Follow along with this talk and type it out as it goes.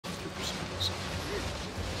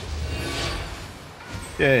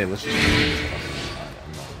Yeah, let's just.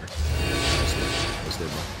 I'm not worried. Let's do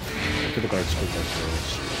it, bro. Kill the guards, kill the guards.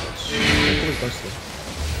 Kill the guards, though.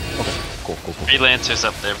 Okay, cool. Freelancers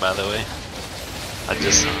up there, by the way. I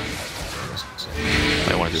just saw him.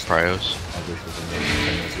 I want to do pryos.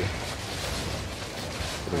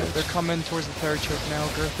 They're coming towards the ferry choke now.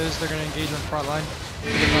 Girth is. They're gonna engage on the front line.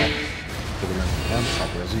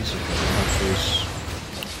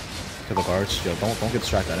 Kill the guards. Yo, don't get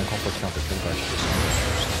distracted. I didn't call for counter. Kill the guards.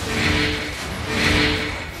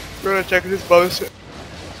 We're gonna check this bonus.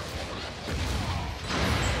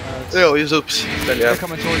 Yo, he's oops. They're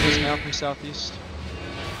coming towards us now from southeast.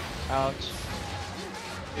 Out.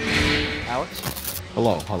 Out.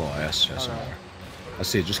 Hello. Yes. Right. I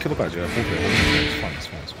see it. Just kill the guards. You got full clear. It's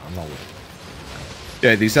fine. I'm not worried.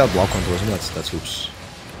 Yeah, these have block contours. That's hoops.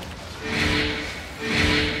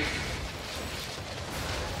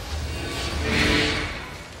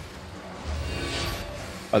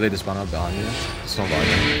 Are they just spawn out behind you? It's not right.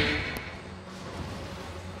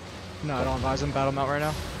 No, I don't advise them. Battle them out right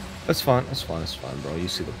now. That's fine, bro. You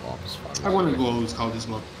see the bomb, it's fine. I want to go scout this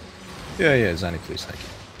map. Yeah, Zanny, please, thank you.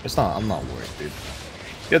 It's not, I'm not worried, dude.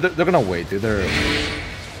 Yeah, they're gonna wait, dude.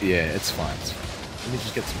 Yeah, it's fine. Let me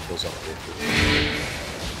just get some kills out there.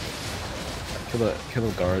 Kill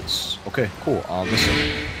the guards. Okay, cool.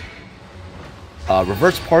 Listen.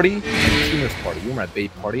 Reverse party and teamers party. You remember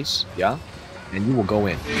bait parties, yeah? And you will go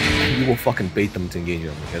in. And you will fucking bait them to engage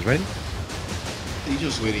them. You guys ready? He's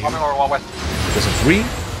just waiting. Coming or west. Listen, 3,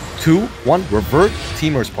 2, 1, revert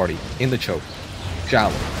teamers party in the choke.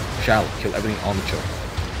 Shallow, kill everything on the choke.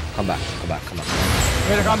 Come back.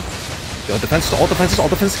 Here they come. Yo, all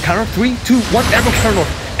defenses, counter, 3, 2, 1, everyone counter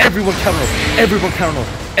north,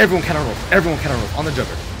 on the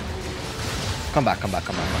jugger. Come back. Beautiful.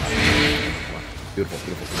 Come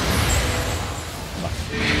back.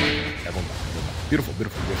 Everyone back. Beautiful.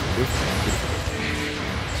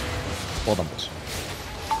 Well done, boys.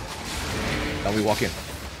 Now we walk in.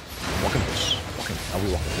 Boys. Now we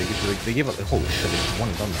walk in. They give up. Holy shit, they just one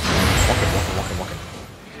and done. Walk in.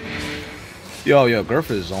 Yo,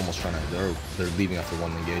 girth is almost trying to. They're leaving after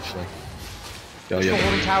one engage. Like. They're still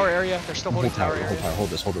holding tower area. Hold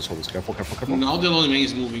this. Careful. Now the only main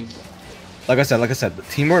is moving. Like I said, the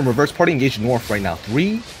teamer and reverse party engage north right now.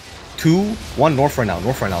 3, 2, 1, north right now.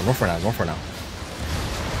 There you go.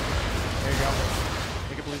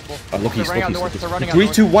 Make it believable. Look east. They're running out north. 3,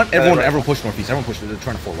 2, 1. Everyone push northeast. They're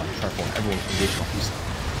trying to fall line. Everyone engage northeast.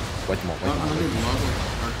 Wipe them out.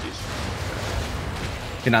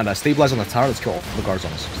 Okay, now stabilize on the tower. Let's kill all the guards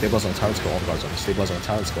on us. Stabilize on the tower. Let's kill all the guards on us.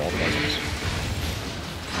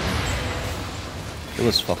 Kill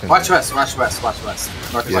this fucking. Watch west. Northwest.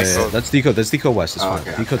 Yeah, that's Deco. That's Deco west. It's fine.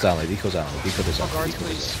 Okay. Deco's alley. Deco this out. Guards,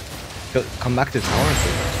 please. Come back to the tower and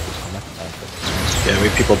please come back to the tower. Yeah, we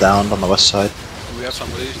have people down on the west side. Do we have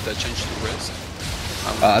somebody that changed to res?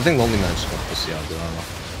 I think Lonely Man just went to see out there. I don't know.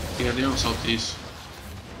 Yeah, they're on southeast.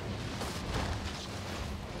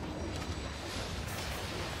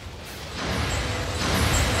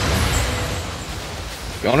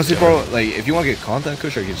 Honestly, bro, like if you want to get content,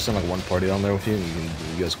 Kush, I can just send like one party down there with you, and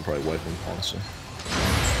you guys can probably wipe them. Honestly.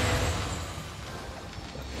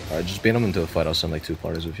 Alright, just bait them into a fight. I'll send like 2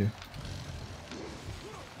 parties with you.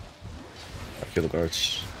 Alright, kill the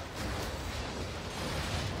guards.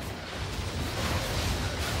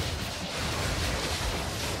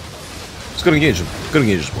 Let's go engage them. Good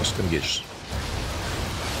engages, boys. Good engages.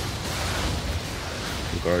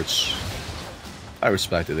 The guards. I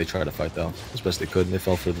respect it. They tried to fight though, as best they could. They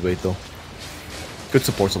fell for the bait though. Good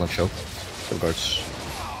supports on the choke. Good guards.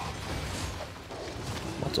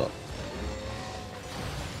 What's up?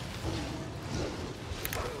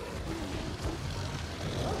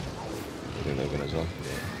 They're moving as well.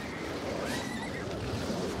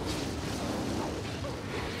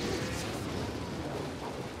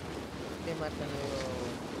 They matan yung